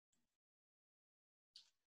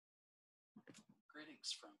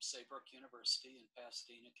Greetings from Saybrook University in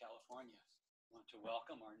Pasadena, California. I want to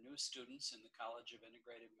welcome our new students in the College of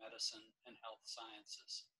Integrative Medicine and Health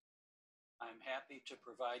Sciences. I'm happy to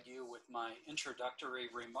provide you with my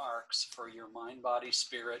introductory remarks for your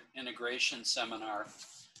Mind-Body-Spirit Integration Seminar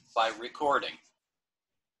by recording.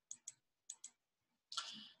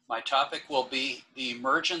 My topic will be the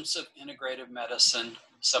emergence of integrative medicine,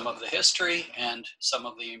 some of the history, and some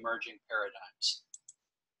of the emerging paradigms.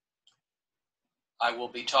 I will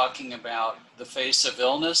be talking about the face of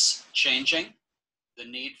illness changing, the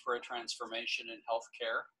need for a transformation in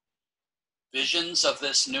healthcare, visions of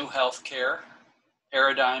this new healthcare,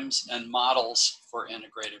 paradigms and models for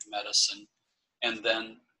integrative medicine, and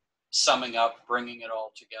then summing up, bringing it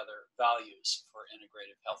all together, values for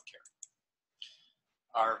integrative healthcare.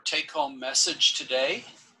 Our take-home message today: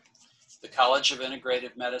 the College of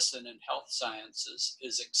Integrative Medicine and Health Sciences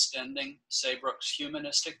is extending Saybrook's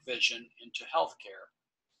humanistic vision into healthcare,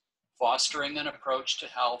 fostering an approach to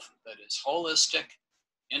health that is holistic,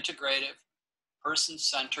 integrative,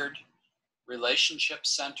 person-centered,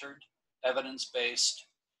 relationship-centered, evidence-based,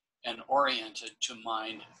 and oriented to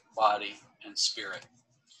mind, body, and spirit.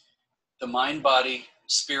 The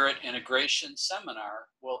Mind-Body-Spirit Integration Seminar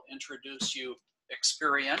will introduce you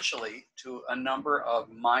experientially to a number of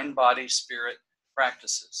mind-body-spirit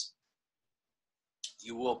practices.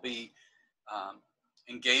 You will be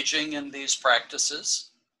engaging in these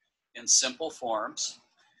practices in simple forms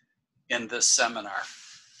in this seminar.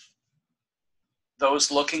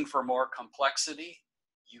 Those looking for more complexity,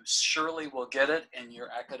 you surely will get it in your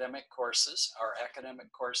academic courses. Our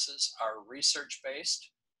academic courses are research-based,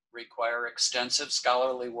 require extensive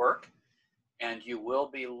scholarly work, and you will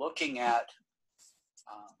be looking at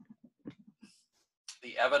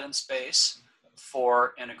the evidence base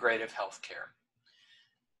for integrative healthcare.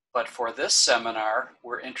 But for this seminar,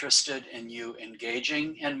 we're interested in you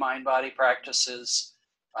engaging in mind-body practices,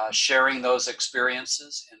 sharing those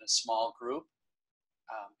experiences in a small group,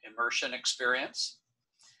 immersion experience.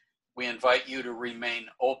 We invite you to remain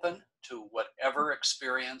open to whatever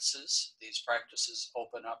experiences these practices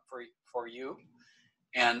open up for you,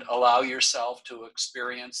 and allow yourself to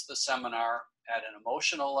experience the seminar at an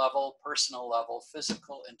emotional level, personal level,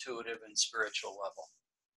 physical, intuitive, and spiritual level.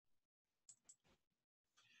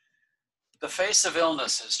 The face of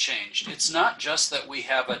illness has changed. It's not just that we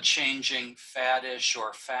have a changing faddish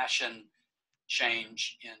or fashion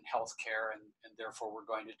change in healthcare and therefore we're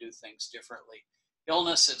going to do things differently.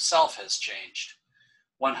 Illness itself has changed.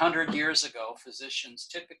 100 years ago, physicians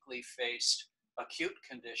typically faced acute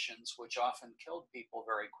conditions which often killed people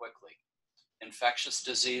very quickly. Infectious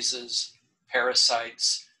diseases,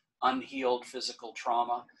 parasites, unhealed physical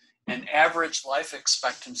trauma, and average life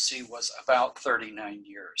expectancy was about 39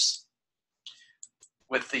 years.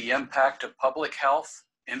 With the impact of public health,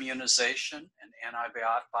 immunization, and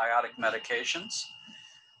antibiotic medications,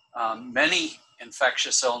 many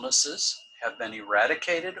infectious illnesses have been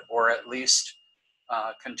eradicated or at least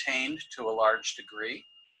contained to a large degree.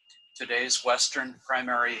 Today's Western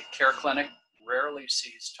primary care clinic rarely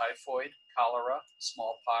sees typhoid, cholera,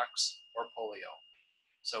 smallpox, or polio.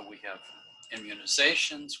 So we have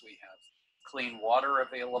immunizations, we have clean water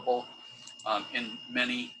available in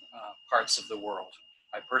many parts of the world.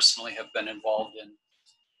 I personally have been involved in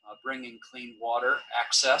bringing clean water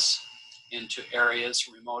access into areas,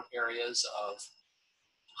 remote areas of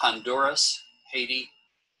Honduras, Haiti,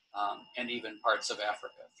 and even parts of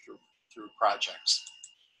Africa through projects.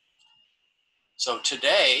 So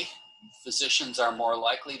today, physicians are more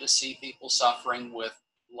likely to see people suffering with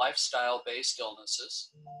lifestyle-based illnesses,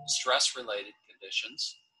 stress-related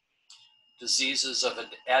conditions, diseases of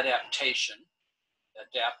adaptation,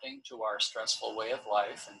 adapting to our stressful way of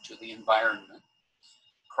life and to the environment,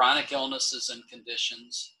 chronic illnesses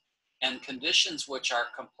and conditions which are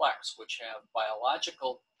complex, which have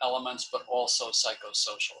biological elements, but also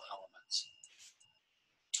psychosocial elements.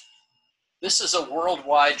 This is a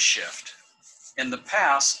worldwide shift. In the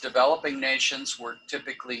past, developing nations were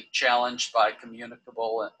typically challenged by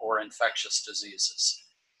communicable or infectious diseases.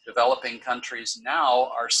 Developing countries now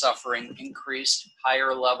are suffering increased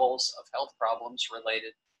higher levels of health problems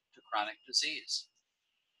related to chronic disease.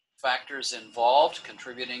 Factors involved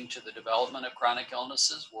contributing to the development of chronic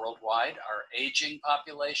illnesses worldwide are aging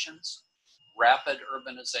populations, rapid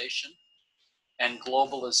urbanization, and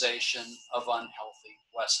globalization of unhealthy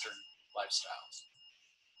Western lifestyles.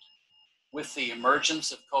 With the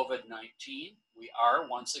emergence of COVID-19, we are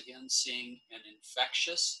once again seeing an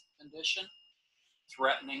infectious condition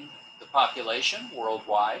threatening the population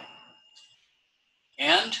worldwide.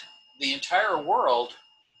 And the entire world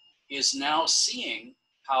is now seeing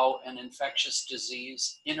how an infectious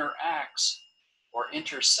disease interacts or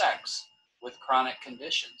intersects with chronic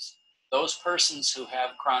conditions. Those persons who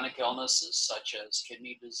have chronic illnesses such as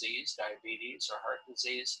kidney disease, diabetes, or heart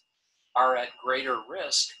disease are at greater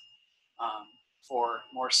risk for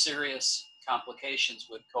more serious complications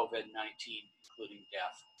with COVID-19, including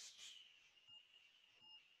death.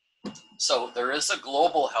 So there is a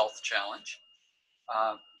global health challenge.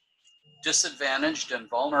 Disadvantaged and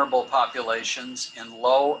vulnerable populations in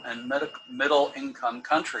low and middle income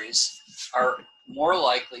countries are more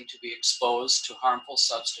likely to be exposed to harmful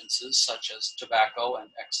substances such as tobacco and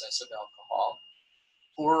excessive alcohol,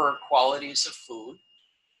 poorer qualities of food,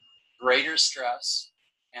 greater stress,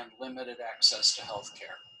 and limited access to health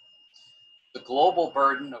care. The global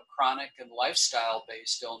burden of chronic and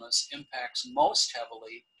lifestyle-based illness impacts most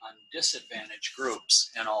heavily on disadvantaged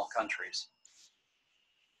groups in all countries.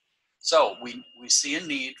 So we see a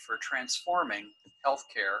need for transforming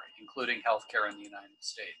healthcare, including healthcare in the United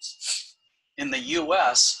States. In the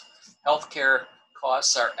US, healthcare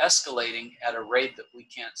costs are escalating at a rate that we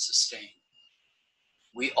can't sustain.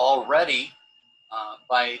 We already,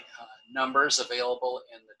 by numbers available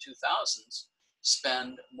in the 2000s,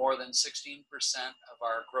 spend more than 16% of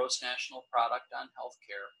our gross national product on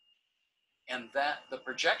healthcare. And that the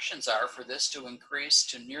projections are for this to increase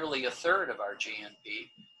to nearly a third of our GNP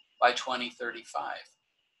by 2035.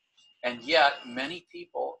 And yet, many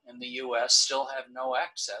people in the US still have no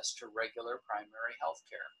access to regular primary health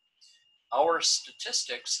care. Our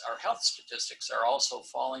health statistics are also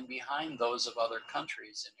falling behind those of other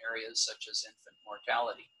countries in areas such as infant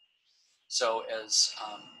mortality. So as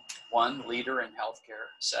one leader in healthcare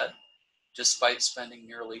said, despite spending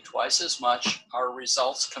nearly twice as much, our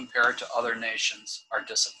results compared to other nations are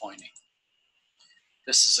disappointing.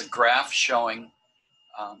 This is a graph showing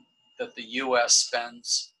that the US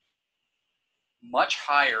spends much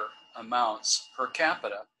higher amounts per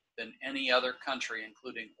capita than any other country,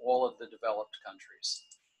 including all of the developed countries.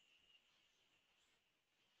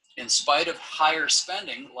 In spite of higher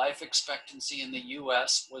spending, life expectancy in the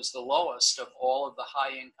US was the lowest of all of the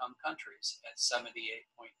high-income countries at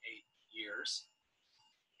 78.8 years.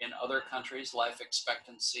 In other countries, life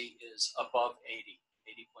expectancy is above 80,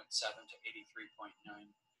 80.7 to 83.9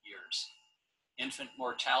 years. Infant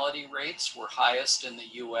mortality rates were highest in the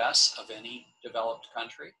US of any developed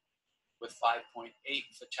country, with 5.8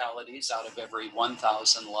 fatalities out of every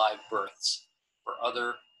 1,000 live births. For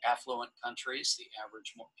other affluent countries, the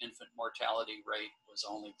average infant mortality rate was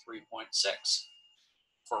only 3.6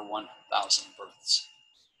 for 1,000 births.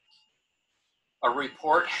 A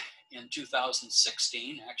report in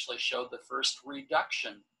 2016 actually showed the first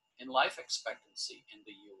reduction in life expectancy in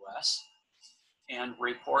the US, and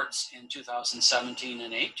reports in 2017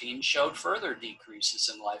 and 18 showed further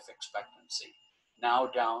decreases in life expectancy, now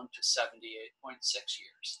down to 78.6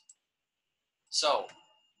 years. So,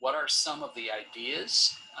 what are some of the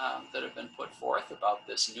ideas that have been put forth about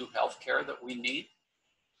this new healthcare that we need?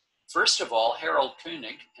 First of all, Harold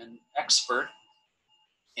Koenig, an expert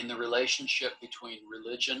in the relationship between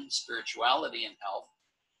religion, spirituality, and health,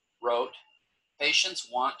 wrote, "Patients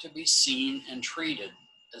want to be seen and treated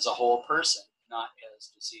as a whole person, not as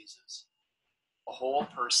diseases. A whole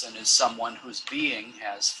person is someone whose being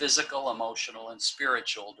has physical, emotional, and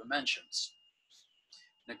spiritual dimensions.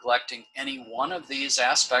 Neglecting any one of these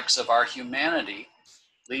aspects of our humanity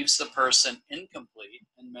leaves the person incomplete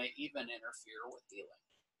and may even interfere with healing."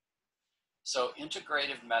 So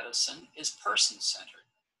integrative medicine is person-centered.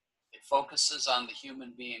 It focuses on the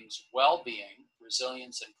human being's well-being,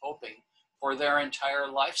 resilience, and coping for their entire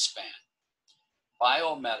lifespan.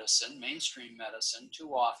 Biomedicine, mainstream medicine,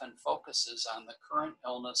 too often focuses on the current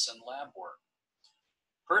illness and lab work.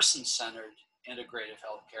 Person-centered integrative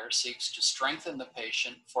healthcare seeks to strengthen the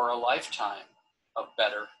patient for a lifetime of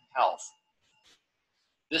better health.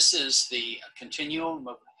 This is the continuum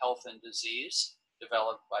of health and disease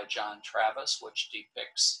developed by John Travis, which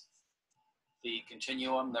depicts the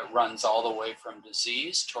continuum that runs all the way from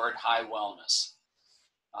disease toward high wellness.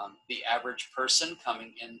 The average person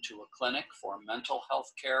coming into a clinic for mental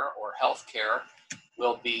health care or health care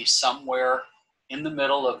will be somewhere in the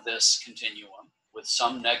middle of this continuum, with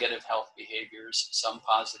some negative health behaviors, some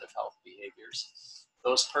positive health behaviors.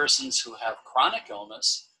 Those persons who have chronic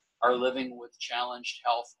illness are living with challenged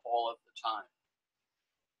health all of the time.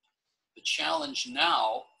 The challenge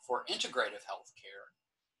now for integrative health care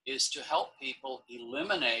is to help people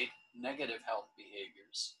eliminate negative health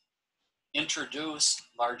behaviors, introduce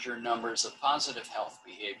larger numbers of positive health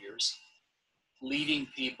behaviors, leading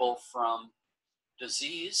people from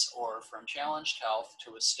disease or from challenged health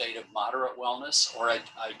to a state of moderate wellness or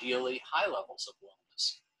ideally high levels of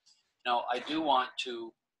wellness. Now, I do want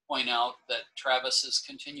to point out that Travis's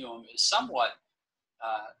continuum is somewhat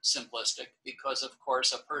simplistic because, of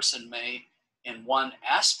course, a person may, in one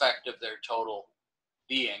aspect of their total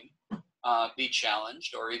being, be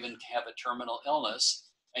challenged or even have a terminal illness,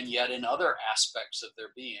 and yet in other aspects of their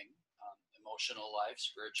being, emotional life,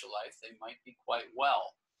 spiritual life, they might be quite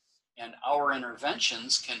well. And our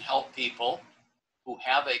interventions can help people who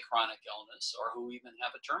have a chronic illness or who even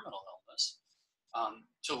have a terminal illness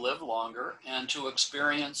to live longer and to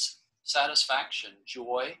experience satisfaction,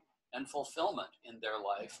 joy, and fulfillment in their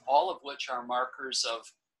life, all of which are markers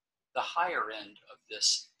of the higher end of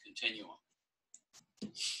this continuum.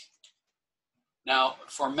 Now,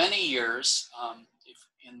 for many years,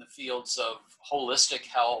 in the fields of holistic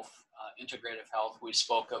health, integrative health, we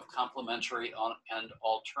spoke of complementary and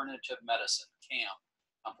alternative medicine, CAM,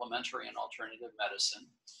 complementary and alternative medicine.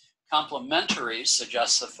 Complementary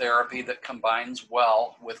suggests a therapy that combines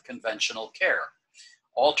well with conventional care.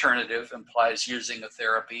 Alternative implies using a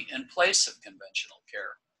therapy in place of conventional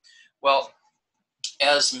care. Well,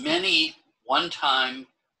 as many one-time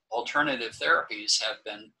alternative therapies have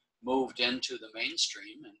been moved into the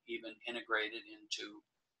mainstream and even integrated into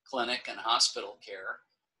clinic and hospital care,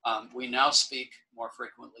 we now speak more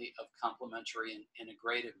frequently of complementary and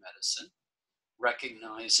integrative medicine,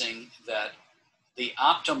 recognizing that the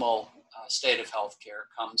optimal state of healthcare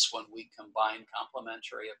comes when we combine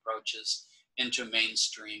complementary approaches into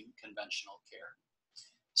mainstream conventional care.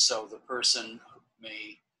 So the person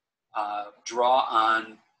may draw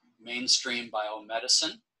on mainstream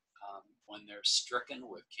biomedicine when they're stricken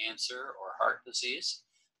with cancer or heart disease,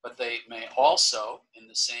 but they may also, in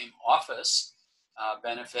the same office,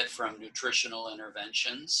 benefit from nutritional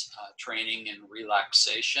interventions, training in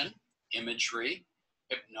relaxation, imagery,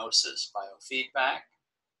 hypnosis, biofeedback.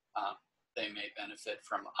 They may benefit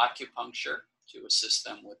from acupuncture to assist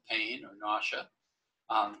them with pain or nausea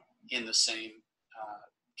in the same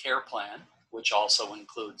care plan, which also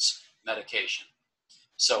includes medication.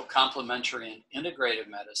 So complementary and integrative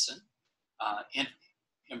medicine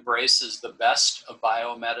embraces the best of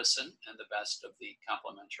biomedicine and the best of the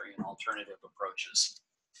complementary and alternative approaches.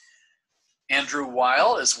 Andrew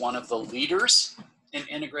Weil is one of the leaders in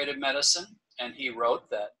integrative medicine, and he wrote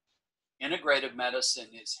that integrative medicine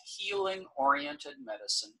is healing-oriented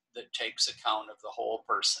medicine that takes account of the whole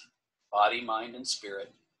person, body, mind, and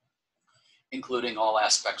spirit, including all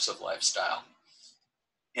aspects of lifestyle.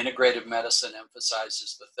 Integrative medicine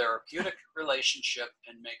emphasizes the therapeutic relationship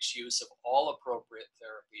and makes use of all appropriate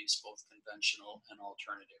therapies, both conventional and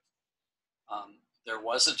alternative. There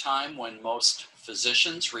was a time when most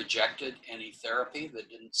physicians rejected any therapy that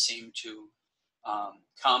didn't seem to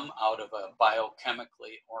come out of a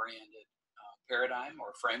biochemically oriented paradigm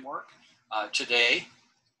or framework. Today,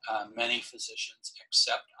 many physicians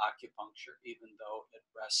accept acupuncture, even though it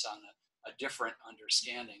rests on a different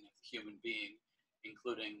understanding of the human being,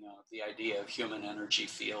 including the idea of human energy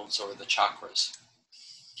fields or the chakras.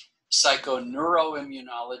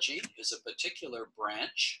 Psychoneuroimmunology is a particular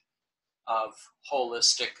branch of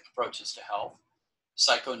holistic approaches to health.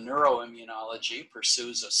 Psychoneuroimmunology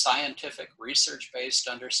pursues a scientific, research-based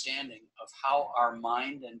understanding of how our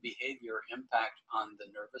mind and behavior impact on the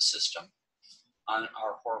nervous system, on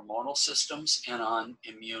our hormonal systems, and on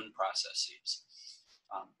immune processes.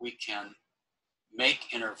 We can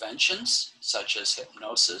make interventions such as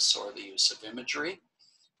hypnosis or the use of imagery,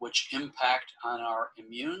 which impact on our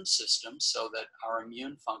immune system so that our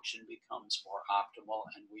immune function becomes more optimal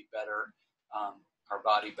and we better, our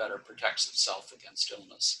body better protects itself against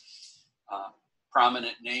illness.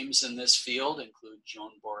 Prominent names in this field include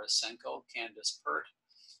Joan Borisenko, Candace Pert,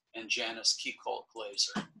 and Janice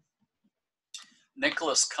Kiecolt-Glaser.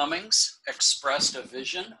 Nicholas Cummings expressed a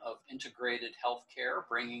vision of integrated healthcare,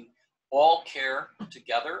 bringing all care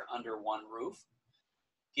together under one roof.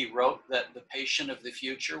 He wrote that the patient of the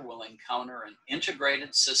future will encounter an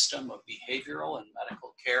integrated system of behavioral and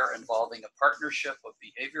medical care involving a partnership of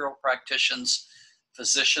behavioral practitioners,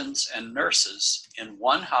 physicians, and nurses in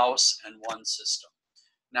one house and one system.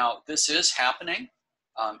 Now, this is happening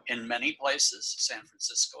in many places. San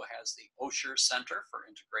Francisco has the Osher Center for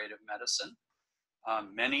Integrative Medicine.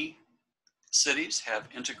 Many cities have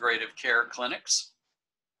integrative care clinics,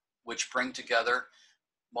 which bring together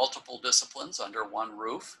multiple disciplines under one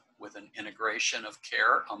roof with an integration of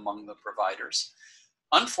care among the providers.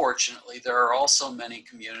 Unfortunately, there are also many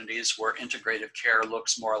communities where integrative care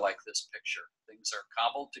looks more like this picture. Things are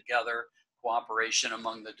cobbled together, cooperation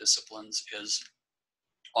among the disciplines is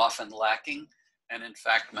often lacking, and in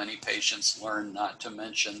fact, many patients learn not to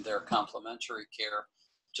mention their complementary care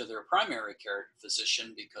to their primary care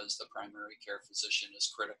physician because the primary care physician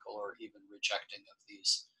is critical or even rejecting of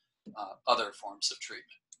these other forms of treatment.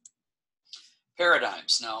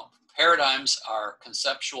 Paradigms. Now, paradigms are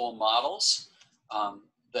conceptual models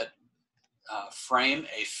that frame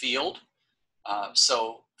a field.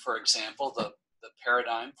 So, for example, the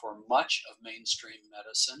paradigm for much of mainstream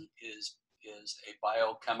medicine is a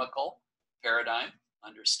biochemical paradigm,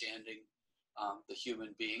 understanding the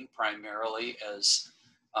human being primarily as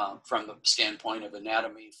from the standpoint of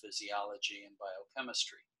anatomy, physiology, and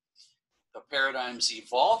biochemistry. The paradigms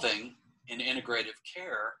evolving in integrative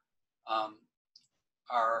care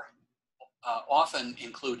are often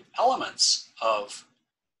include elements of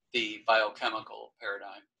the biochemical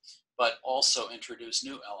paradigm, but also introduce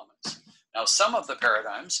new elements. Now, some of the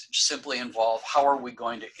paradigms simply involve how are we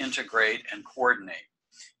going to integrate and coordinate.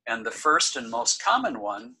 And the first and most common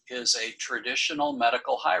one is a traditional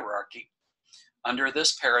medical hierarchy. Under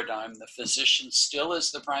this paradigm, the physician still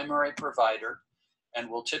is the primary provider and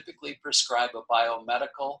will typically prescribe a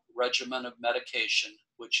biomedical regimen of medication,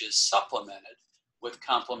 which is supplemented with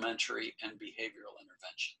complementary and behavioral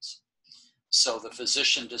interventions. So the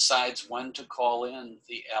physician decides when to call in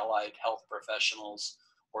the allied health professionals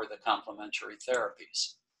or the complementary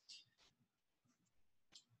therapies.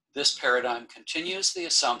 This paradigm continues the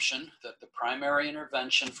assumption that the primary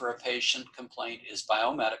intervention for a patient complaint is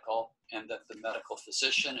biomedical and that the medical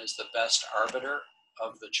physician is the best arbiter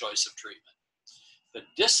of the choice of treatment. The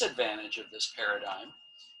disadvantage of this paradigm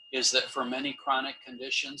is that for many chronic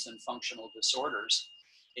conditions and functional disorders,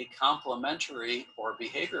 a complementary or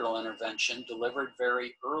behavioral intervention delivered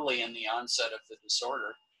very early in the onset of the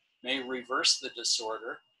disorder may reverse the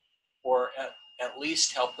disorder or at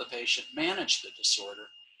least help the patient manage the disorder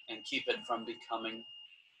and keep it from becoming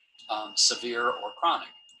severe or chronic.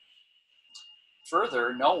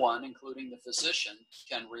 Further, no one, including the physician,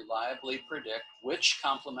 can reliably predict which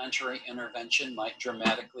complementary intervention might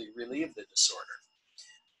dramatically relieve the disorder.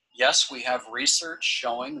 Yes, we have research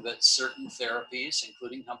showing that certain therapies,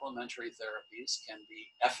 including complementary therapies, can be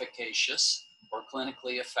efficacious or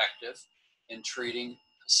clinically effective in treating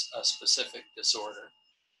a specific disorder.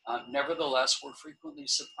 Nevertheless, we're frequently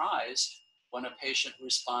surprised when a patient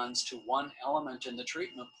responds to one element in the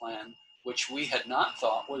treatment plan, which we had not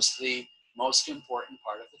thought was the most important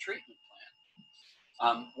part of the treatment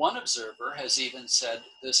plan. One observer has even said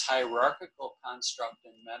this hierarchical construct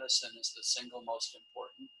in medicine is the single most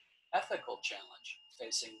important ethical challenge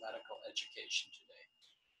facing medical education today.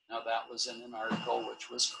 Now, that was in an article which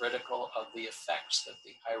was critical of the effects that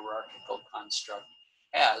the hierarchical construct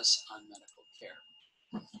has on medical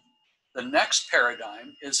care. The next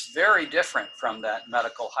paradigm is very different from that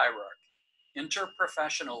medical hierarchy.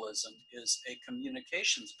 Interprofessionalism is a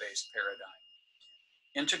communications-based paradigm.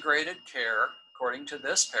 Integrated care, according to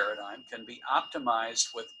this paradigm, can be optimized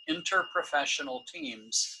with interprofessional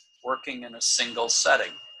teams working in a single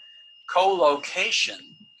setting. Co-location,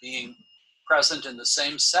 being present in the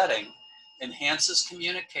same setting, enhances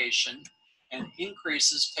communication and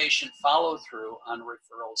increases patient follow-through on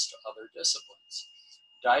referrals to other disciplines.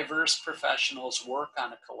 Diverse professionals work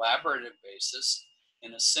on a collaborative basis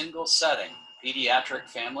in a single setting, pediatric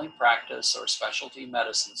family practice or specialty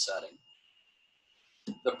medicine setting.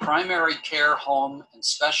 The primary care, home, and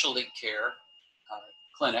specialty care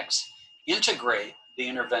clinics integrate the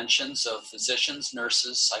interventions of physicians,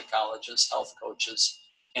 nurses, psychologists, health coaches,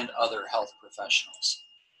 and other health professionals.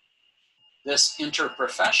 This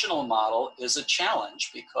interprofessional model is a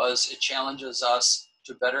challenge because it challenges us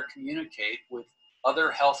to better communicate with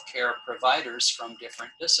other healthcare providers from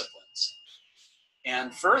different disciplines.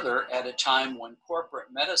 And further, at a time when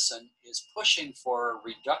corporate medicine is pushing for a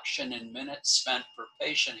reduction in minutes spent per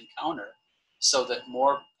patient encounter so that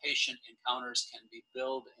more patient encounters can be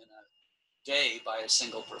billed in a day by a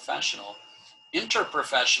single professional,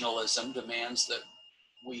 interprofessionalism demands that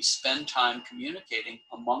we spend time communicating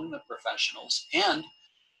among the professionals and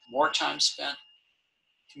more time spent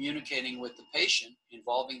communicating with the patient,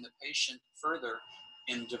 involving the patient further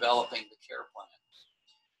in developing the care plan.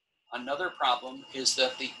 Another problem is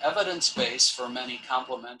that the evidence base for many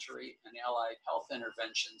complementary and allied health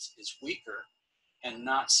interventions is weaker and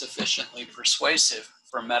not sufficiently persuasive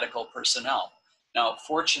for medical personnel. Now,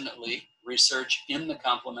 fortunately, research in the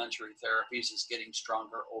complementary therapies is getting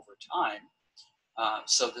stronger over time,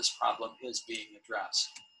 so this problem is being addressed.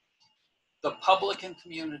 The public and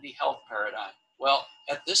community health paradigm. Well,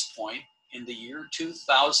 at this point, in the year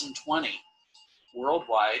 2020,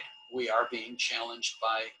 worldwide, we are being challenged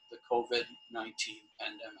by the COVID-19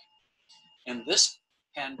 pandemic. And this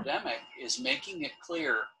pandemic is making it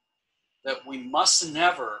clear that we must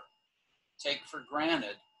never take for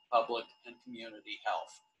granted public and community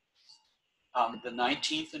health. The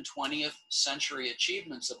 19th and 20th century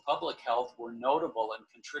achievements of public health were notable and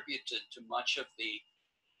contributed to much of the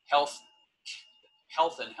health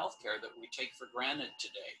and healthcare that we take for granted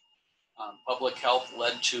today. Public health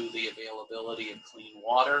led to the availability of clean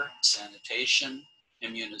water, sanitation,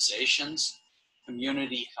 immunizations.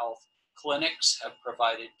 Community health clinics have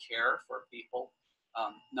provided care for people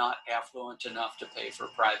not affluent enough to pay for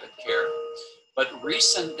private care. But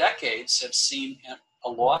recent decades have seen a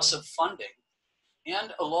loss of funding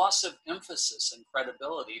and a loss of emphasis and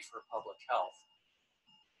credibility for public health.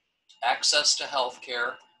 Access to health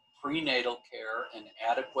care, prenatal care, and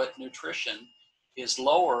adequate nutrition is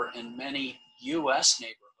lower in many U.S.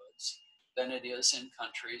 neighborhoods than it is in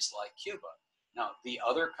countries like Cuba. Now, the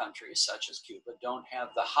other countries, such as Cuba, don't have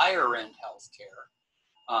the higher end health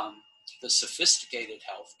care, the sophisticated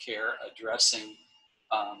health care addressing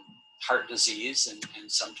heart disease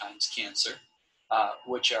and sometimes cancer,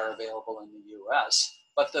 which are available in the U.S.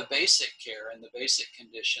 But the basic care and the basic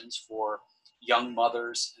conditions for young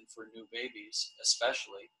mothers and for new babies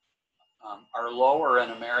especially are lower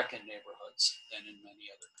in American neighborhoods than in many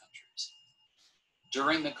other countries.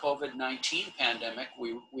 During the COVID-19 pandemic,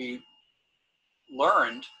 we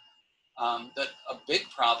learned that a big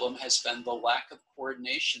problem has been the lack of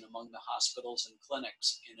coordination among the hospitals and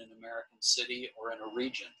clinics in an American city or in a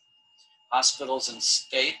region. Hospitals and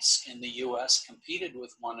states in the US competed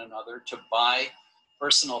with one another to buy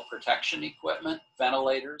personal protection equipment,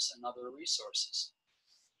 ventilators, and other resources.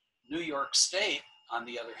 New York State, on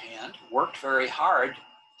the other hand, worked very hard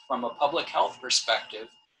from a public health perspective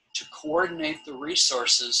to coordinate the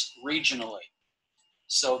resources regionally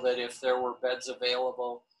so that if there were beds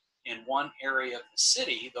available in one area of the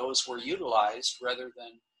city, those were utilized rather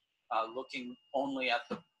than looking only at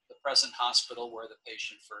the present hospital where the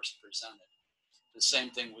patient first presented. The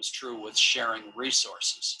same thing was true with sharing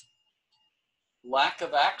resources. Lack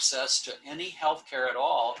of access to any health care at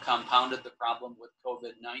all compounded the problem with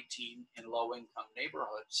COVID-19 in low-income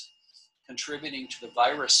neighborhoods, contributing to the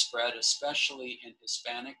virus spread, especially in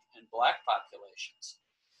Hispanic and Black populations,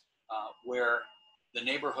 where the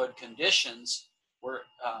neighborhood conditions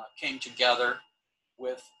came together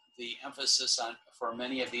with the emphasis on, for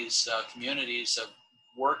many of these communities, of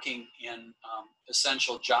working in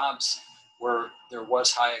essential jobs where there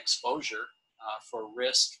was high exposure for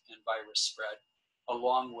risk and virus spread,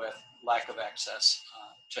 along with lack of access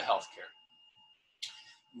to healthcare.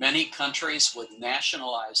 Many countries with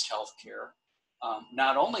nationalized healthcare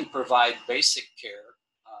not only provide basic care,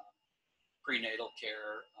 prenatal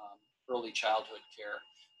care, early childhood care,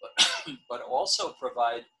 but also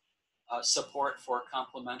provide support for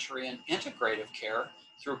complementary and integrative care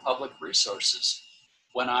through public resources.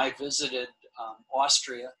 When I visited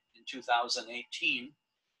Austria in 2018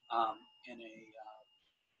 in a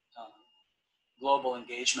global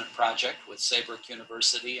engagement project with Saybrook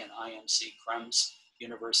University and IMC Krems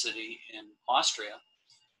University in Austria,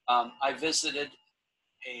 I visited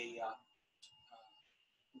a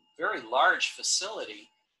very large facility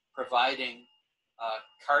providing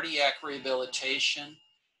cardiac rehabilitation,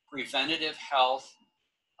 preventative health,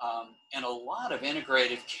 and a lot of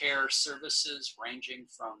integrative care services ranging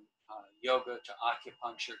from yoga to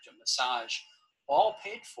acupuncture to massage, all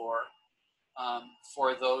paid for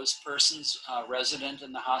those persons resident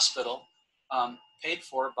in the hospital, paid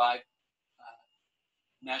for by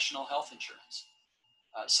national health insurance,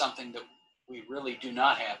 something that we really do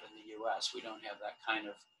not have in the US. We don't have that kind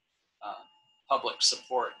of public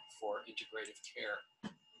support for integrative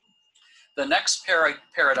care. The next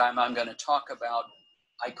paradigm I'm going to talk about,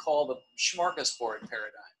 I call the smorgasbord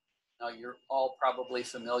paradigm. Now, you're all probably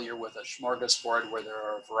familiar with a smorgasbord where there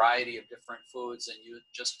are a variety of different foods and you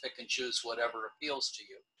just pick and choose whatever appeals to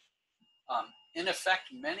you. In effect,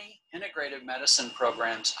 many integrative medicine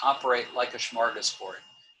programs operate like a smorgasbord.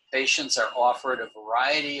 Patients are offered a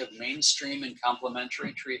variety of mainstream and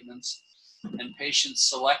complementary treatments, and patients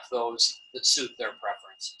select those that suit their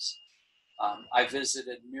preferences. I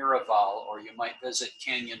visited Miraval, or you might visit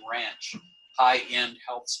Canyon Ranch, high-end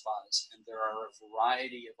health spas, and there are a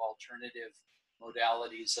variety of alternative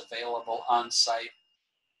modalities available on site,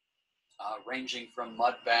 ranging from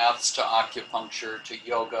mud baths to acupuncture to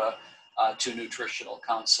yoga to nutritional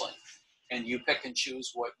counseling. And you pick and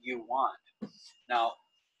choose what you want. Now,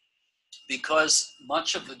 because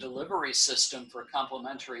much of the delivery system for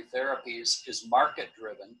complementary therapies is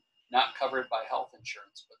market-driven, not covered by health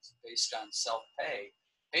insurance, but based on self-pay,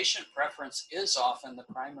 patient preference is often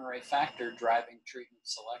the primary factor driving treatment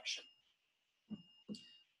selection.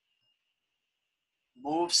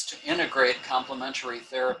 moves to integrate complementary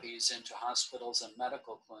therapies into hospitals and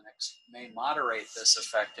medical clinics may moderate this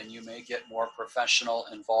effect, and you may get more professional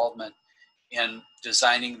involvement in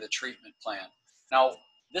designing the treatment plan. Now,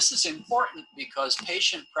 this is important because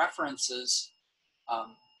patient preferences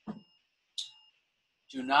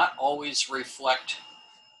do not always reflect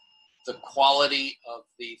the quality of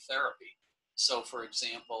the therapy. So, for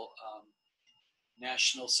example,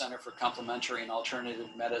 National Center for Complementary and Alternative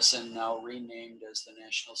Medicine, now renamed as the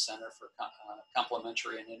National Center for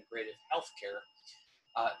Complementary and Integrative Healthcare,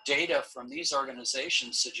 data from these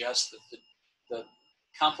organizations suggest that the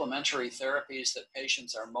complementary therapies that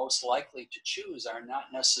patients are most likely to choose are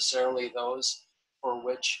not necessarily those for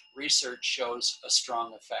which research shows a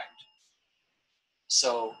strong effect.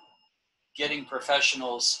 So getting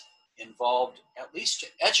professionals involved, at least to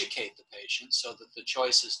educate the patient so that the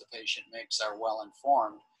choices the patient makes are well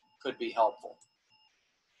informed, could be helpful.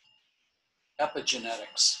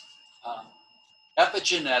 Epigenetics.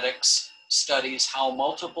 Epigenetics studies how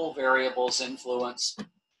multiple variables influence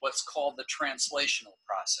what's called the translational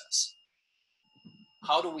process.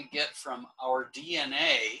 How do we get from our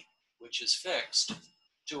DNA, which is fixed,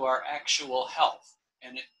 to our actual health?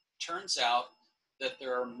 And it turns out that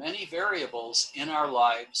there are many variables in our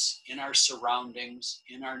lives, in our surroundings,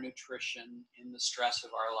 in our nutrition, in the stress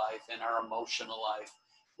of our life, in our emotional life,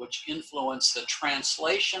 which influence the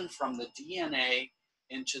translation from the DNA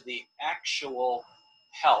into the actual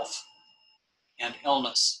health and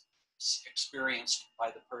illness experienced by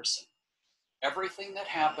the person. Everything that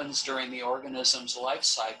happens during the organism's life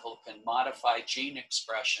cycle can modify gene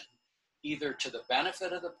expression, either to the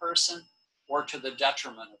benefit of the person or to the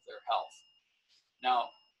detriment of their health. Now,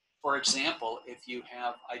 for example, if you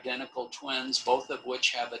have identical twins, both of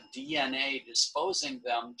which have a DNA disposing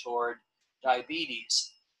them toward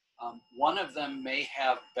diabetes, one of them may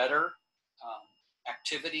have better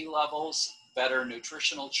activity levels, better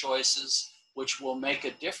nutritional choices, which will make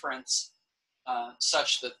a difference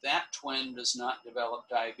such that that twin does not develop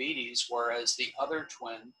diabetes, whereas the other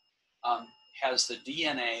twin has the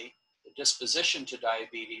DNA, the disposition to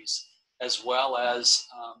diabetes, as well as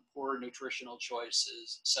poor nutritional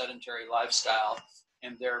choices, sedentary lifestyle,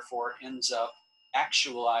 and therefore ends up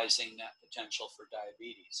actualizing that potential for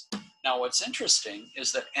diabetes. Now, what's interesting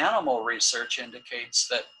is that animal research indicates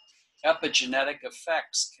that epigenetic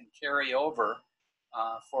effects can carry over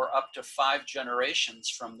for up to 5 generations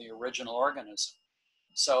from the original organism.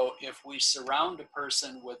 So if we surround a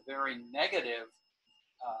person with very negative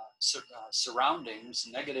surroundings,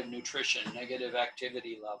 negative nutrition, negative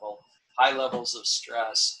activity level, high levels of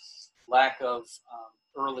stress, lack of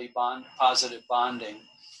early positive bonding,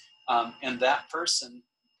 and that person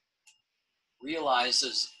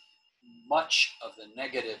realizes much of the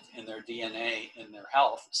negative in their DNA in their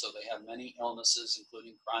health, so they have many illnesses,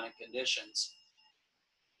 including chronic conditions.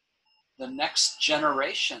 The next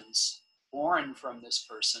generations born from this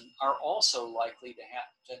person are also likely to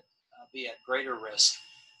have to be at greater risk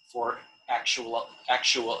for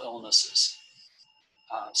actual illnesses.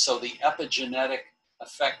 So the epigenetic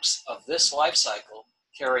effects of this life cycle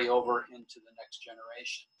carry over into the next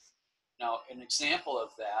generation. Now, an example of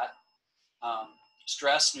that,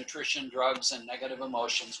 stress, nutrition, drugs, and negative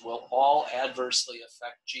emotions will all adversely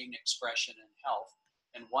affect gene expression and health.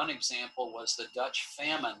 And one example was the Dutch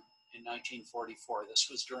famine in 1944. This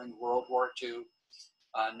was during World War II.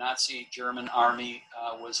 Nazi German army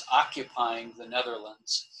was occupying the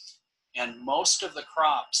Netherlands. And most of the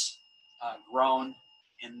crops grown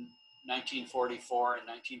in 1944 and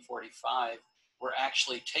 1945 were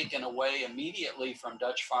actually taken away immediately from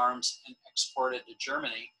Dutch farms and exported to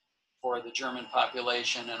Germany for the German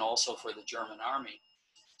population and also for the German army.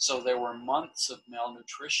 So there were months of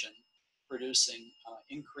malnutrition producing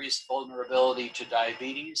increased vulnerability to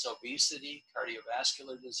diabetes, obesity,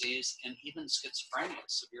 cardiovascular disease, and even schizophrenia,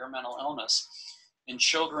 severe mental illness, in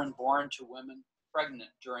children born to women pregnant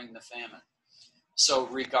during the famine. So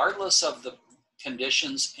regardless of the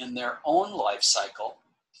conditions in their own life cycle,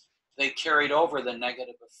 they carried over the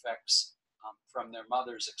negative effects from their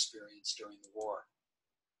mother's experience during the war.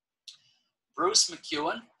 Bruce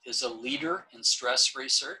McEwen is a leader in stress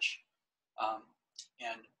research,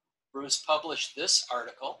 and Bruce published this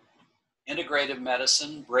article, Integrative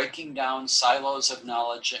Medicine, Breaking Down Silos of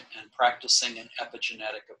Knowledge and Practicing an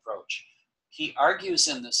Epigenetic Approach. He argues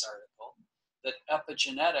in this article that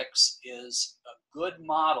epigenetics is a good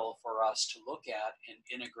model for us to look at in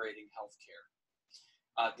integrating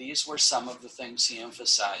healthcare. These were some of the things he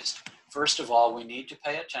emphasized. First of all, we need to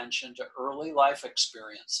pay attention to early life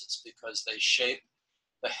experiences because they shape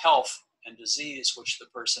the health and disease which the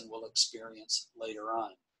person will experience later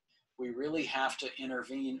on. we really have to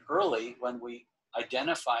intervene early when we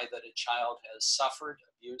identify that a child has suffered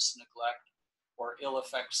abuse, neglect, or ill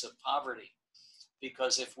effects of poverty.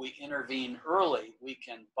 Because if we intervene early, we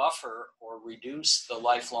can buffer or reduce the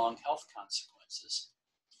lifelong health consequences.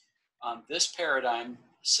 This paradigm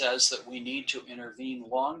says that we need to intervene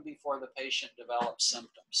long before the patient develops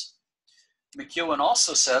symptoms. McEwen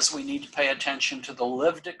also says we need to pay attention to the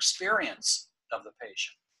lived experience of the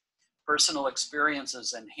patient. Personal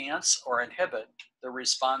experiences enhance or inhibit the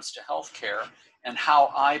response to healthcare, and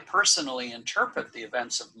how I personally interpret the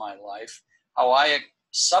events of my life, how I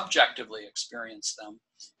subjectively experience them,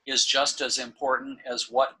 is just as important as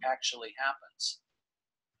what actually happens.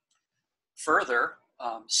 Further,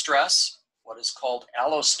 stress, what is called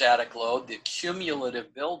allostatic load, the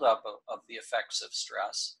cumulative buildup of the effects of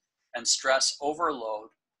stress, and stress overload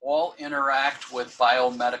all interact with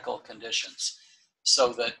biomedical conditions.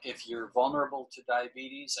 So that if you're vulnerable to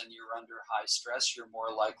diabetes and you're under high stress, you're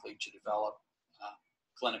more likely to develop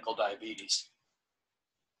clinical diabetes.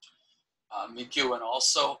 McEwen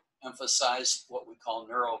also emphasized what we call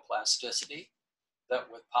neuroplasticity, that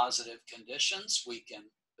with positive conditions,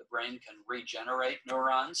 the brain can regenerate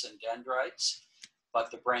neurons and dendrites,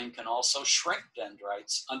 but the brain can also shrink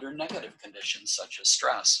dendrites under negative conditions such as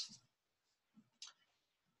stress.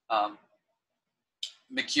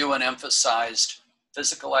 McEwen emphasized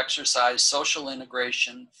physical exercise, social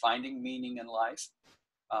integration, finding meaning in life,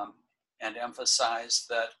 and emphasized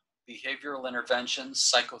that behavioral interventions,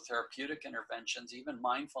 psychotherapeutic interventions, even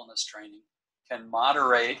mindfulness training can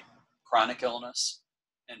moderate chronic illness,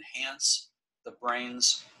 enhance the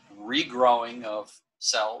brain's regrowing of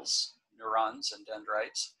cells, neurons, and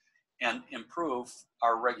dendrites, and improve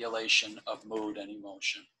our regulation of mood and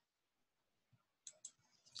emotion.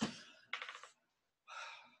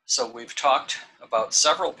 So we've talked about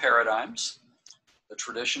several paradigms: the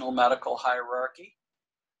traditional medical hierarchy,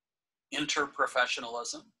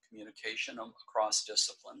 interprofessionalism, communication across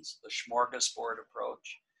disciplines, the smorgasbord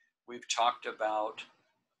approach. We've talked about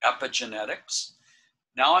epigenetics.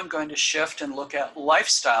 Now I'm going to shift and look at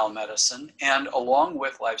lifestyle medicine, and along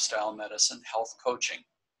with lifestyle medicine, health coaching.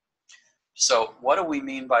 So what do we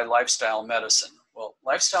mean by lifestyle medicine? Well,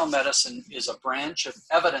 lifestyle medicine is a branch of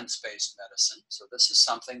evidence-based medicine. So this is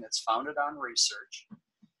something that's founded on research.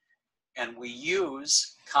 And we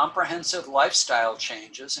use comprehensive lifestyle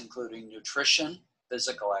changes, including nutrition,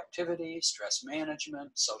 physical activity, stress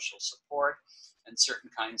management, social support, and certain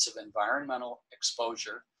kinds of environmental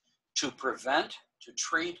exposure to prevent, to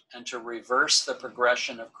treat, and to reverse the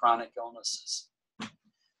progression of chronic illnesses.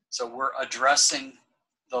 So we're addressing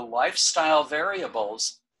the lifestyle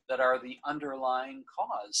variables that are the underlying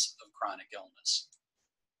cause of chronic illness.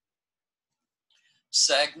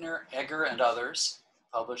 Sagner, Egger, and others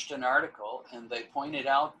published an article, and they pointed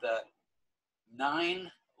out that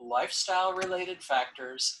 9 lifestyle-related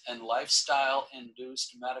factors and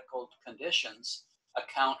lifestyle-induced medical conditions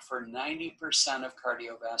account for 90% of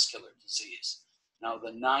cardiovascular disease. Now,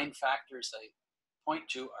 the 9 factors they point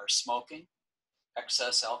to are smoking,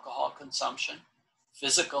 excess alcohol consumption,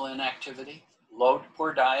 physical inactivity,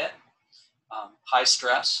 poor diet, high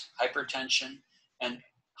stress, hypertension, and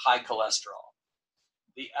high cholesterol.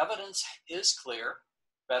 The evidence is clear.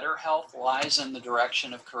 Better health lies in the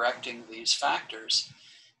direction of correcting these factors,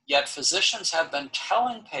 yet physicians have been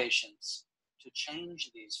telling patients to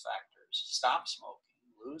change these factors. Stop smoking,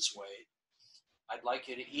 lose weight. I'd like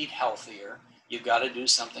you to eat healthier. You've got to do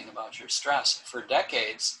something about your stress for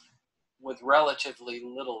decades with relatively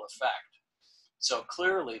little effect. So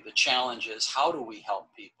clearly the challenge is, how do we help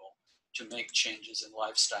people to make changes in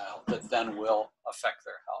lifestyle that then will affect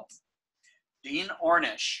their health? Dean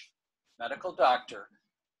Ornish, medical doctor,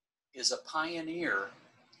 is a pioneer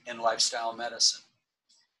in lifestyle medicine.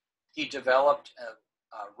 He developed a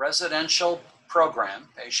residential program.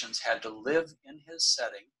 Patients had to live in his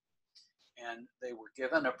setting, and they were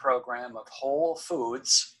given a program of whole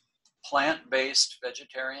foods, plant-based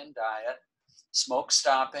vegetarian diet, smoke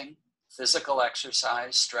stopping, physical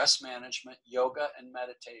exercise, stress management, yoga, and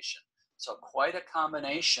meditation. So quite a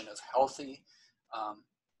combination of healthy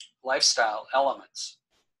lifestyle elements.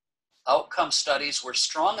 Outcome studies were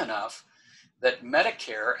strong enough that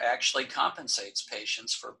Medicare actually compensates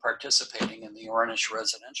patients for participating in the Ornish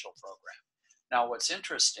residential program. Now, what's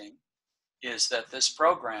interesting is that this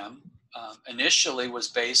program initially was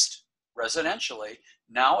based residentially.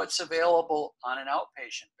 Now it's available on an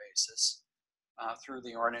outpatient basis through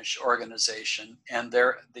the Ornish organization, and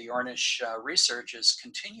the Ornish research is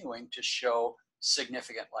continuing to show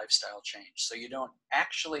significant lifestyle change. So you don't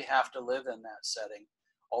actually have to live in that setting,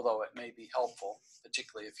 although it may be helpful,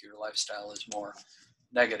 particularly if your lifestyle is more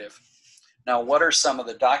negative. Now, what are some of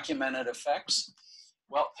the documented effects?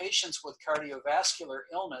 Well, patients with cardiovascular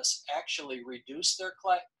illness actually reduce their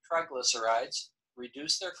triglycerides,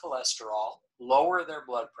 reduce their cholesterol, lower their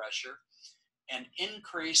blood pressure, and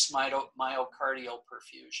increase myocardial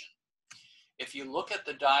perfusion. If you look at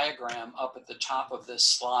the diagram up at the top of this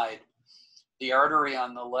slide, the artery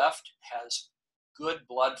on the left has good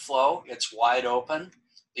blood flow, it's wide open.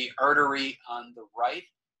 The artery on the right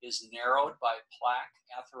is narrowed by plaque,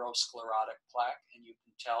 atherosclerotic plaque, and you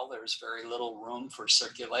can tell there's very little room for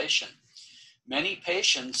circulation. Many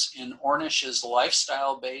patients in Ornish's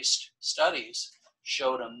lifestyle-based studies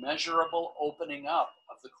showed a measurable opening up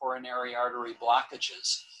of the coronary artery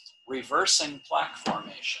blockages, reversing plaque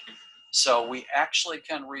formation. So we actually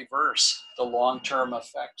can reverse the long-term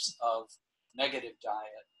effects of negative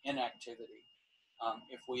diet, inactivity,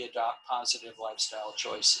 if we adopt positive lifestyle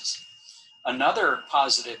choices. Another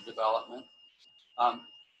positive development,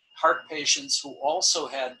 heart patients who also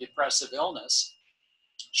had depressive illness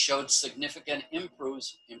showed significant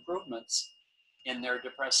improvements in their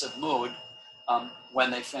depressive mood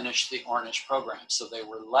when they finished the Ornish program. So they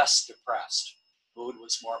were less depressed. Mood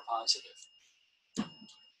was more positive.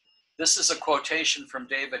 This is a quotation from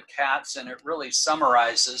David Katz, and it really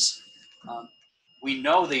summarizes, we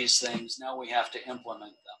know these things, now we have to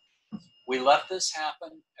implement them. We let this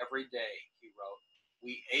happen every day, he wrote.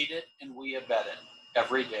 We ate it and we abet it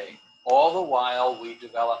every day. All the while we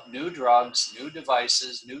develop new drugs, new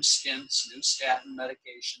devices, new stents, new statin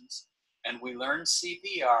medications, and we learn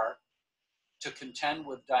CPR to contend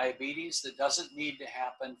with diabetes that doesn't need to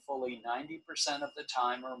happen fully 90% of the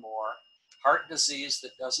time or more, heart disease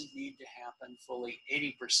that doesn't need to happen fully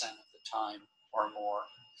 80% of the time or more.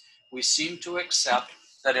 We seem to accept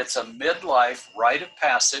that it's a midlife rite of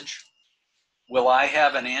passage. Will I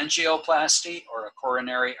have an angioplasty or a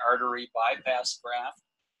coronary artery bypass graft?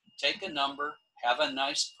 Take a number, have a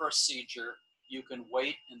nice procedure. You can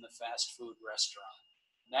wait in the fast food restaurant.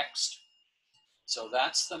 Next. So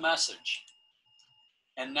that's the message.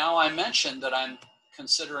 And now I mentioned that I'm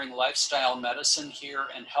considering lifestyle medicine here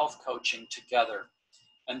and health coaching together.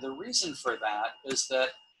 And the reason for that is that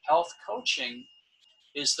health coaching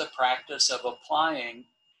is the practice of applying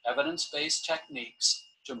evidence-based techniques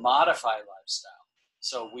to modify lifestyle.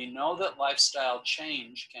 So we know that lifestyle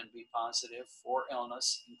change can be positive for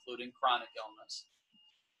illness, including chronic illness.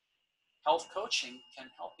 Health coaching can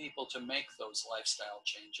help people to make those lifestyle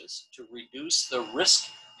changes to reduce the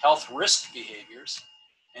health risk behaviors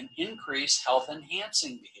and increase health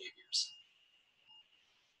enhancing behaviors.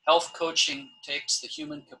 Health coaching takes the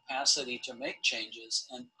human capacity to make changes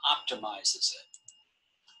and optimizes it.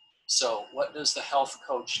 So what does the health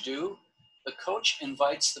coach do? The coach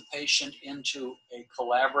invites the patient into a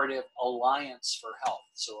collaborative alliance for health.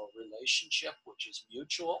 So a relationship which is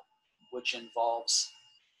mutual, which involves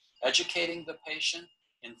educating the patient,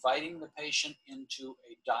 inviting the patient into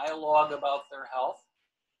a dialogue about their health.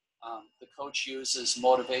 The coach uses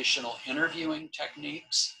motivational interviewing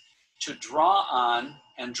techniques to draw on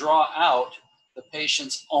and draw out the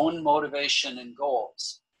patient's own motivation and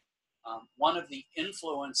goals. One of the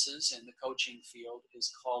influences in the coaching field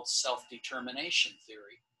is called self-determination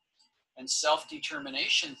theory. And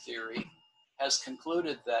self-determination theory has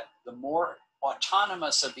concluded that the more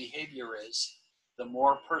autonomous a behavior is, the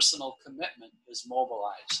more personal commitment is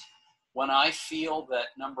mobilized. When I feel that,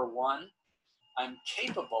 number one, I'm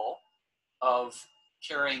capable of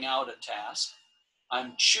carrying out a task,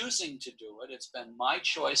 I'm choosing to do it, it's been my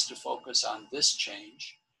choice to focus on this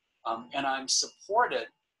change, and I'm supported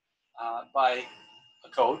by a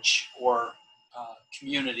coach or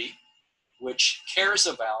community which cares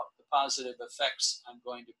about the positive effects I'm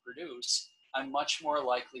going to produce, I'm much more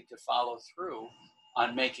likely to follow through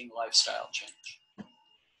on making lifestyle change.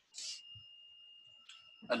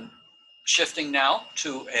 And shifting now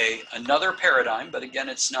to another paradigm, but again,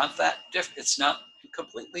 it's not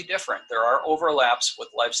completely different. There are overlaps with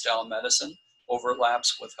lifestyle medicine,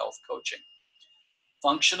 overlaps with health coaching.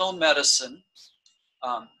 Functional medicine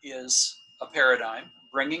is a paradigm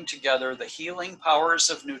bringing together the healing powers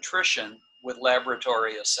of nutrition with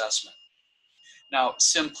laboratory assessment. Now,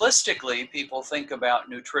 simplistically, people think about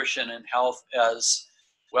nutrition and health as,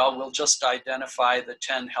 well, we'll just identify the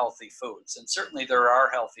 10 healthy foods. And certainly there are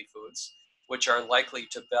healthy foods which are likely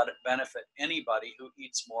to benefit anybody who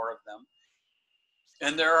eats more of them.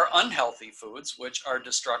 And there are unhealthy foods which are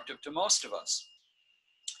destructive to most of us.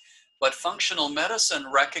 But functional medicine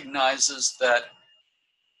recognizes that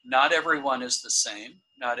not everyone is the same.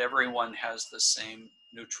 Not everyone has the same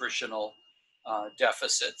nutritional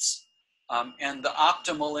deficits. And the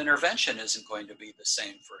optimal intervention isn't going to be the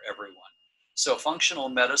same for everyone. So functional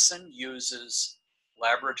medicine uses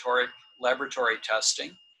laboratory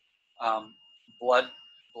testing, um, blood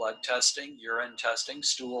testing, urine testing,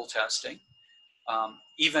 stool testing,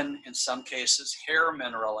 even in some cases hair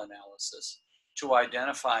mineral analysis to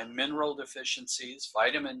identify mineral deficiencies,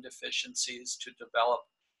 vitamin deficiencies, to develop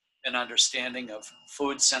an understanding of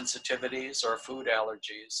food sensitivities or food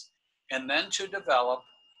allergies, and then to develop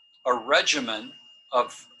a regimen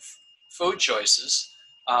of food choices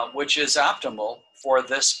which is optimal for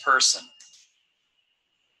this person.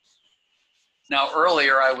 Now,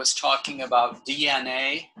 earlier I was talking about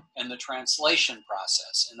DNA and the translation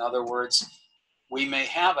process. In other words, we may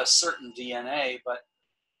have a certain DNA, but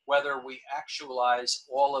whether we actualize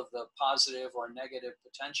all of the positive or negative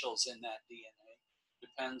potentials in that DNA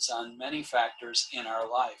depends on many factors in our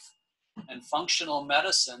life. And functional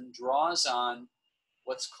medicine draws on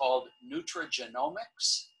what's called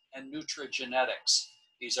nutrigenomics and nutrigenetics.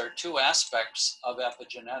 These are two aspects of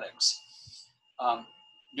epigenetics.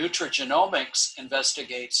 Nutrigenomics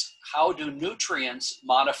investigates how do nutrients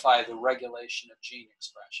modify the regulation of gene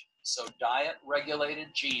expression. So diet-regulated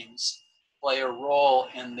genes play a role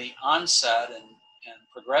in the onset and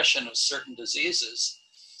progression of certain diseases.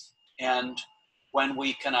 And when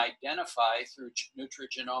we can identify through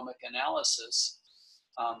nutrigenomic analysis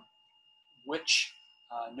which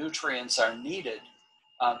nutrients are needed,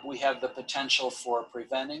 we have the potential for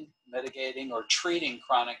preventing, mitigating, or treating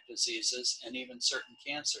chronic diseases and even certain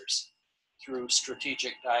cancers through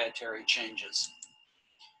strategic dietary changes.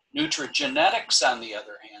 Nutrigenetics, on the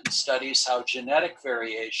other hand, studies how genetic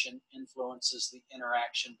variation influences the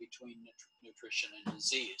interaction between nutrition and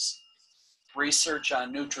disease. Research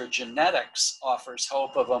on nutrigenetics offers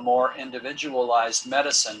hope of a more individualized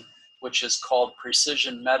medicine, which is called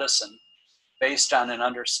precision medicine, based on an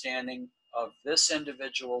understanding of this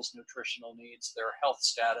individual's nutritional needs, their health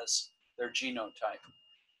status, their genotype.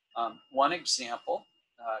 One example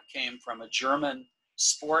came from a German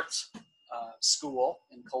sports school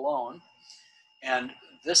in Cologne, and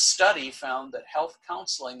this study found that health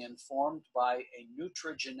counseling informed by a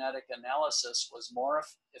nutrigenetic analysis was more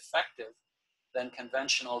effective than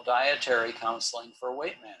conventional dietary counseling for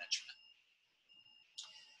weight management.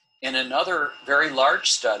 In another very large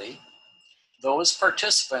study, those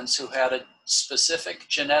participants who had a specific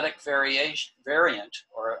genetic variant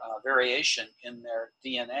or variation in their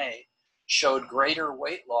DNA showed greater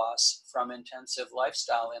weight loss from intensive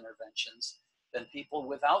lifestyle interventions than people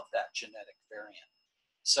without that genetic variant.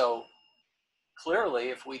 So clearly,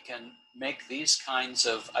 if we can make these kinds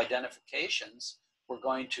of identifications, we're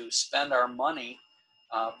going to spend our money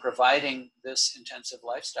providing this intensive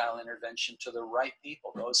lifestyle intervention to the right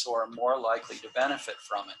people, those who are more likely to benefit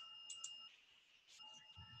from it.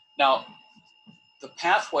 Now, the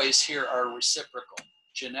pathways here are reciprocal.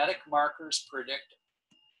 Genetic markers predict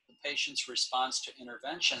the patient's response to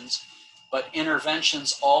interventions, but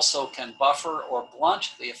interventions also can buffer or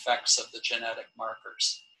blunt the effects of the genetic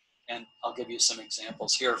markers. And I'll give you some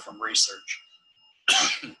examples here from research.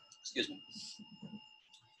 Excuse me.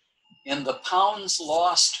 In the pounds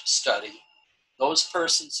lost study, those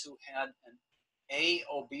persons who had an A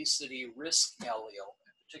obesity risk allele,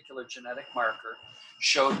 a particular genetic marker,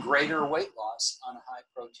 showed greater weight loss on a high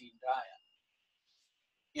protein diet.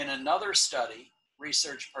 In another study,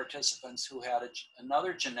 research participants who had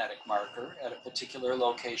another genetic marker at a particular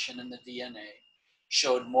location in the DNA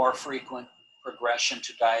showed more frequent progression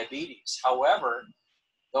to diabetes. However,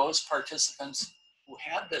 those participants who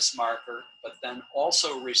had this marker but then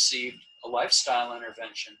also received a lifestyle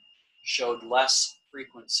intervention showed less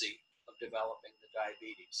frequency of developing the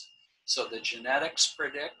diabetes. So the genetics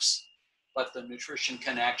predicts, but the nutrition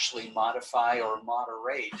can actually modify or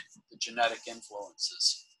moderate the genetic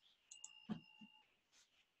influences.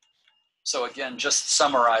 So again, just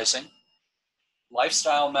summarizing,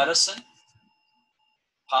 lifestyle medicine,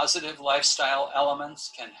 positive lifestyle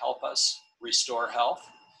elements can help us restore health.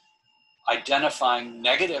 Identifying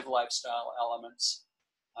negative lifestyle elements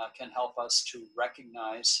can help us to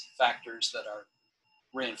recognize factors that are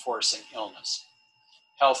reinforcing illness.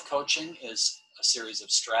 Health coaching is a series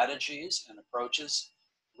of strategies and approaches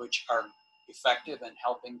which are effective in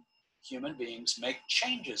helping human beings make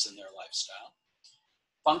changes in their lifestyle.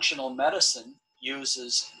 Functional medicine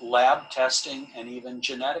uses lab testing and even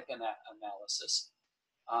genetic analysis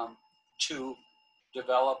to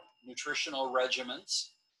develop nutritional regimens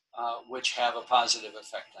which have a positive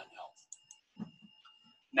effect on health.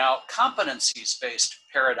 Now, competencies-based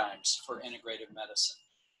paradigms for integrative medicine.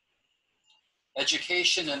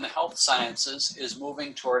 Education in the health sciences is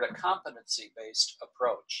moving toward a competency-based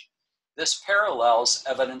approach. This parallels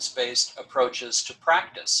evidence-based approaches to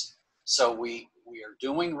practice. So we are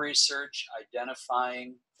doing research,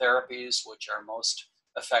 identifying therapies which are most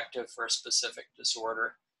effective for a specific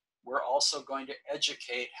disorder. We're also going to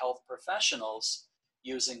educate health professionals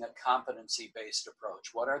using a competency-based approach.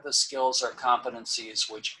 What are the skills or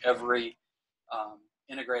competencies which every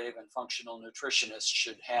integrative and functional nutritionist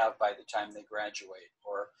should have by the time they graduate?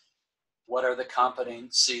 Or what are the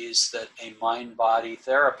competencies that a mind-body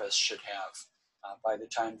therapist should have by the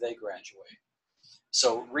time they graduate?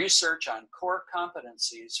 So research on core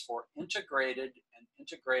competencies for integrated and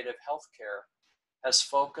integrative healthcare has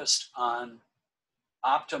focused on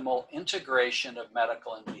optimal integration of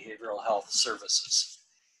medical and behavioral health services.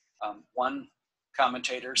 One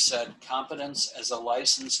commentator said, competence as a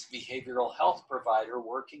licensed behavioral health provider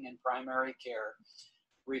working in primary care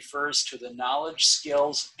refers to the knowledge,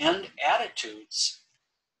 skills, and attitudes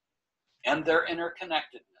and their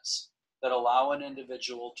interconnectedness that allow an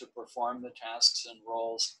individual to perform the tasks and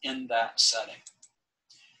roles in that setting.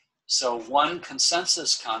 So one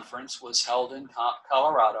consensus conference was held in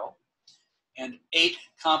Colorado, and 8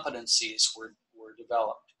 competencies were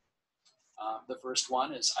developed. The first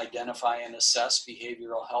one is identify and assess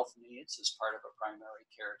behavioral health needs as part of a primary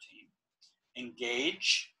care team.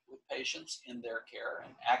 Engage with patients in their care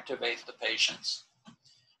and activate the patients.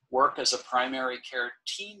 Work as a primary care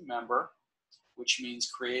team member, which means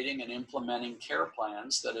creating and implementing care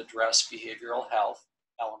plans that address behavioral health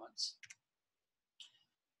elements.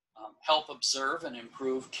 Help observe and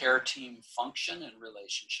improve care team function and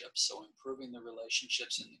relationships. So improving the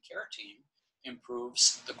relationships in the care team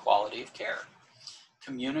improves the quality of care.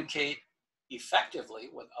 Communicate effectively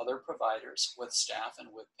with other providers, with staff, and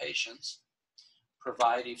with patients.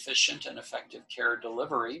 Provide efficient and effective care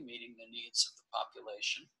delivery, meeting the needs of the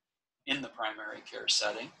population in the primary care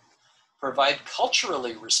setting. Provide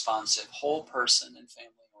culturally responsive, whole person and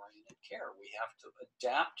family-oriented care. We have to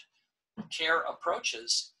adapt care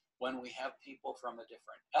approaches when we have people from a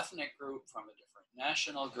different ethnic group, from a different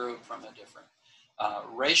national group, from a different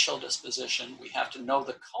racial disposition. We have to know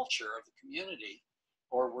the culture of the community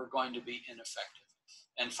or we're going to be ineffective.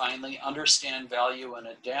 And finally, understand, value, and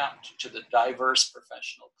adapt to the diverse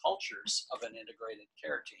professional cultures of an integrated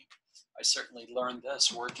care team. I certainly learned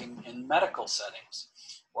this working in medical settings,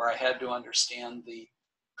 where I had to understand the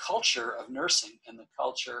culture of nursing and the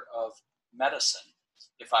culture of medicine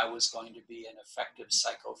if I was going to be an effective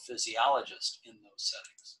psychophysiologist in those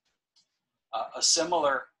settings. A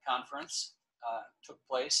similar conference took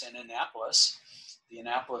place in Annapolis, the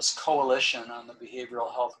Annapolis Coalition on the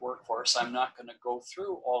Behavioral Health Workforce. I'm not going to go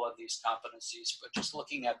through all of these competencies, but just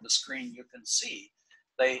looking at the screen, you can see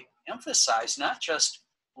they emphasize not just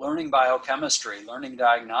learning biochemistry, learning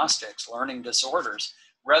diagnostics, learning disorders.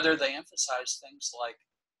 Rather, they emphasize things like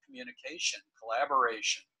communication,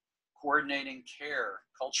 collaboration, coordinating care,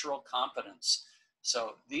 cultural competence.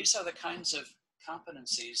 So these are the kinds of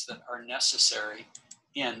competencies that are necessary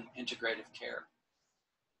in integrative care.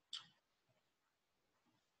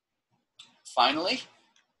 Finally,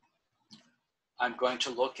 I'm going to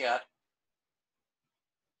look at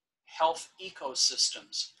health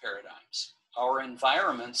ecosystems paradigms. Our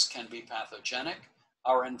environments can be pathogenic.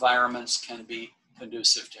 Our environments can be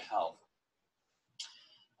conducive to health.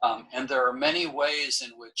 And there are many ways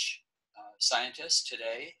in which scientists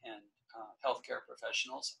today and healthcare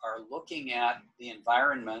professionals are looking at the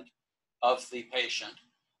environment of the patient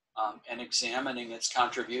and examining its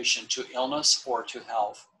contribution to illness or to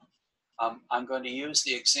health. I'm going to use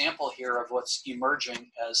the example here of what's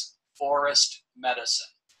emerging as forest medicine.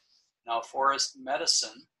 Now, forest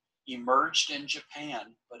medicine emerged in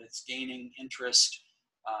Japan, but it's gaining interest,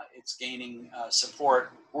 it's gaining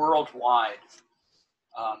support worldwide.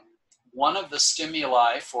 One of the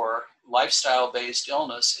stimuli for lifestyle-based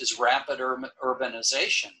illness is rapid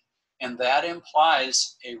urbanization, and that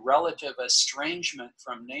implies a relative estrangement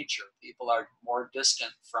from nature. People are more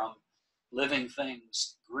distant from living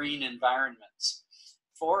things, green environments.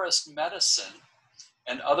 Forest medicine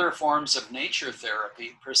and other forms of nature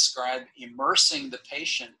therapy prescribe immersing the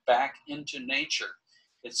patient back into nature.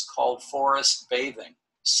 It's called forest bathing,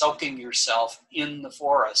 soaking yourself in the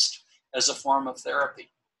forest as a form of therapy.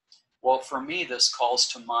 Well, for me, this calls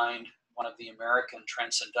to mind one of the American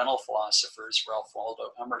transcendental philosophers, Ralph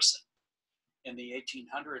Waldo Emerson. In the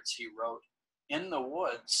 1800s, he wrote, "In the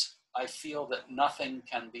woods, I feel that nothing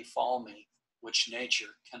can befall me which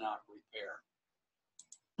nature cannot repair."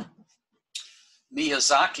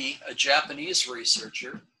 Miyazaki, a Japanese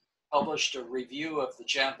researcher, published a review of the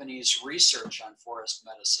Japanese research on forest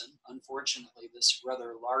medicine. Unfortunately, this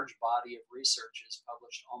rather large body of research is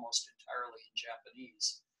published almost entirely in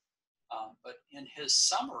Japanese. But in his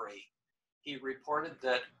summary, he reported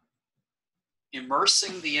that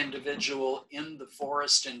immersing the individual in the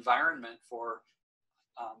forest environment for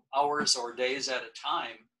hours or days at a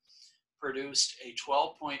time produced a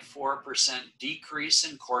 12.4% decrease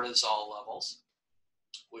in cortisol levels,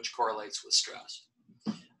 which correlates with stress,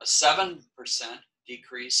 a 7%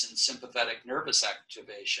 decrease in sympathetic nervous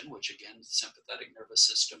activation, which again, the sympathetic nervous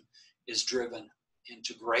system is driven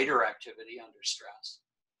into greater activity under stress,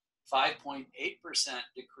 5.8%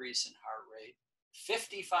 decrease in heart rate,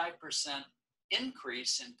 55%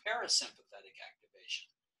 increase in parasympathetic activation.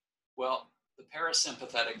 Well, the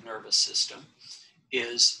parasympathetic nervous system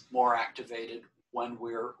is more activated when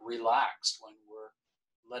we're relaxed, when we're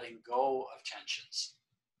letting go of tensions.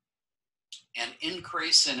 An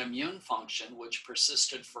increase in immune function, which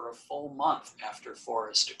persisted for a full month after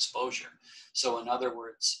forest exposure. So in other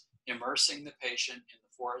words, immersing the patient in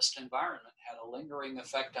the forest environment had a lingering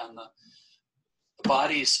effect on the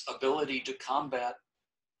body's ability to combat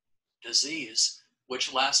disease,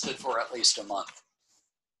 which lasted for at least a month.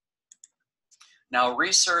 Now,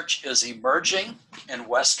 research is emerging in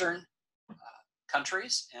Western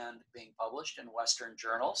countries and being published in Western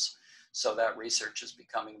journals, so that research is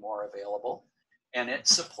becoming more available. And it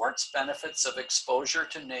supports benefits of exposure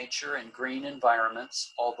to nature and green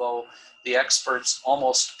environments, although the experts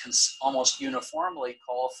almost uniformly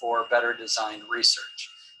call for better designed research.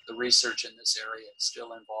 The research in this area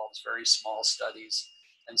still involves very small studies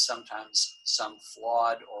and sometimes some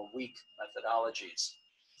flawed or weak methodologies.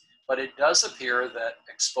 But it does appear that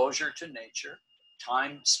exposure to nature,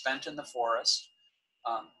 time spent in the forest,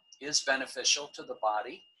 is beneficial to the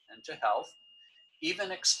body and to health.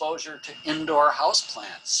 Even exposure to indoor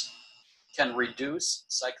houseplants can reduce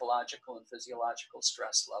psychological and physiological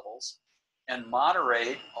stress levels and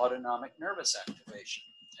moderate autonomic nervous activation.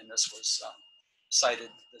 And this was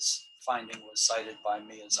this finding was cited by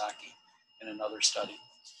Miyazaki in another study.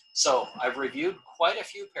 So I've reviewed quite a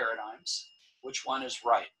few paradigms. Which one is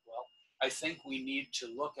right? Well, I think we need to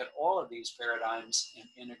look at all of these paradigms and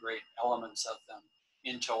integrate elements of them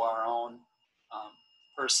into our own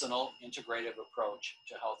personal integrative approach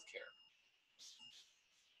to healthcare.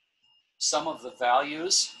 Some of the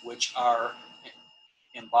values which are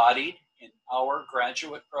embodied in our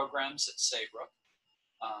graduate programs at Saybrook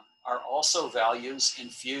are also values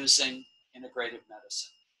infusing integrative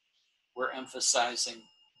medicine. We're emphasizing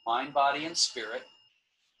mind, body, and spirit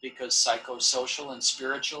because psychosocial and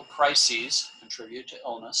spiritual crises contribute to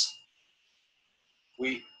illness.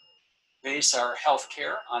 We base our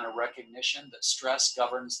healthcare on a recognition that stress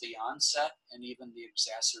governs the onset and even the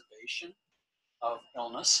exacerbation of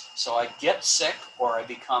illness. So I get sick or I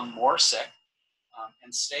become more sick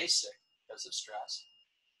and stay sick because of stress.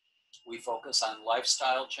 We focus on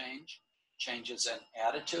lifestyle change, changes in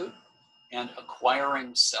attitude, and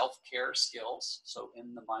acquiring self-care skills. So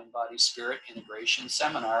in the Mind, Body, Spirit Integration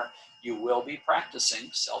Seminar, you will be practicing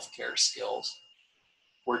self-care skills.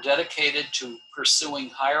 We're dedicated to pursuing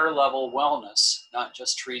higher level wellness, not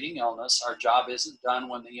just treating illness. Our job isn't done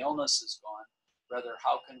when the illness is gone. Rather,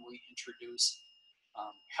 how can we introduce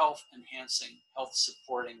health-enhancing,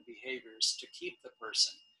 health-supporting behaviors to keep the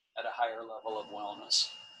person at a higher level of wellness.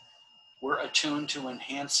 We're attuned to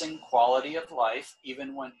enhancing quality of life,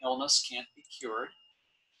 even when illness can't be cured.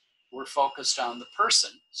 We're focused on the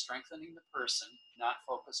person, strengthening the person, not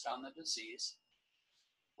focused on the disease.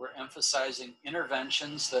 We're emphasizing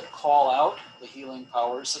interventions that call out the healing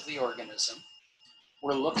powers of the organism.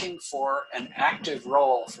 We're looking for an active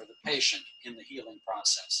role for the patient in the healing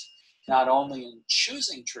process, not only in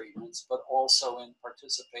choosing treatments, but also in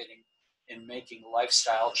participating in making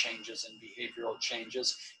lifestyle changes and behavioral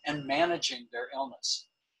changes and managing their illness.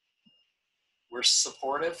 We're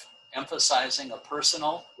supportive, emphasizing a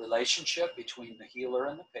personal relationship between the healer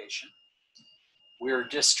and the patient. We're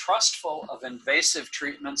distrustful of invasive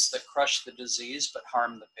treatments that crush the disease but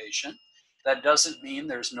harm the patient. That doesn't mean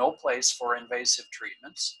there's no place for invasive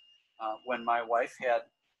treatments. When my wife had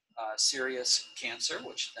serious cancer,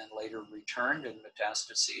 which then later returned in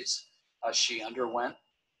metastases, she underwent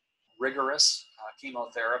rigorous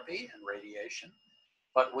chemotherapy and radiation,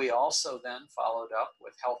 but we also then followed up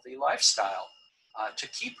with healthy lifestyle to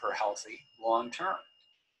keep her healthy long term.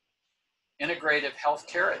 Integrative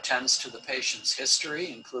healthcare attends to the patient's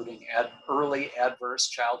history, including early adverse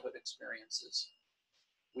childhood experiences.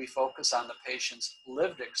 We focus on the patient's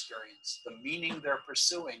lived experience, the meaning they're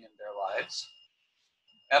pursuing in their lives.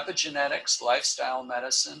 Epigenetics, lifestyle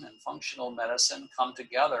medicine, and functional medicine come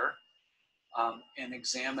together in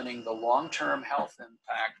examining the long-term health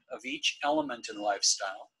impact of each element in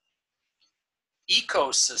lifestyle.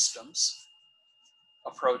 Ecosystems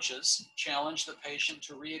approaches challenge the patient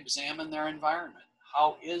to re-examine their environment.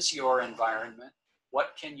 how is your environment?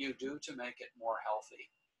 What can you do to make it more healthy?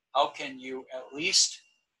 How can you at least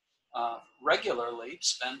regularly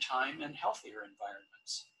spend time in healthier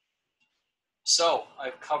environments? So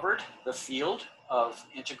I've covered the field of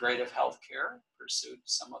integrative healthcare, pursued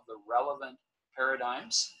some of the relevant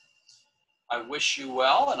paradigms. I wish you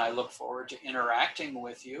well, and I look forward to interacting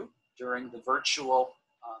with you during the virtual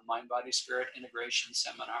Mind, Body, Spirit Integration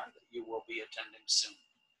Seminar that you will be attending soon.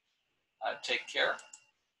 Take care,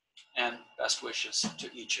 and best wishes to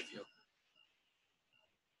each of you.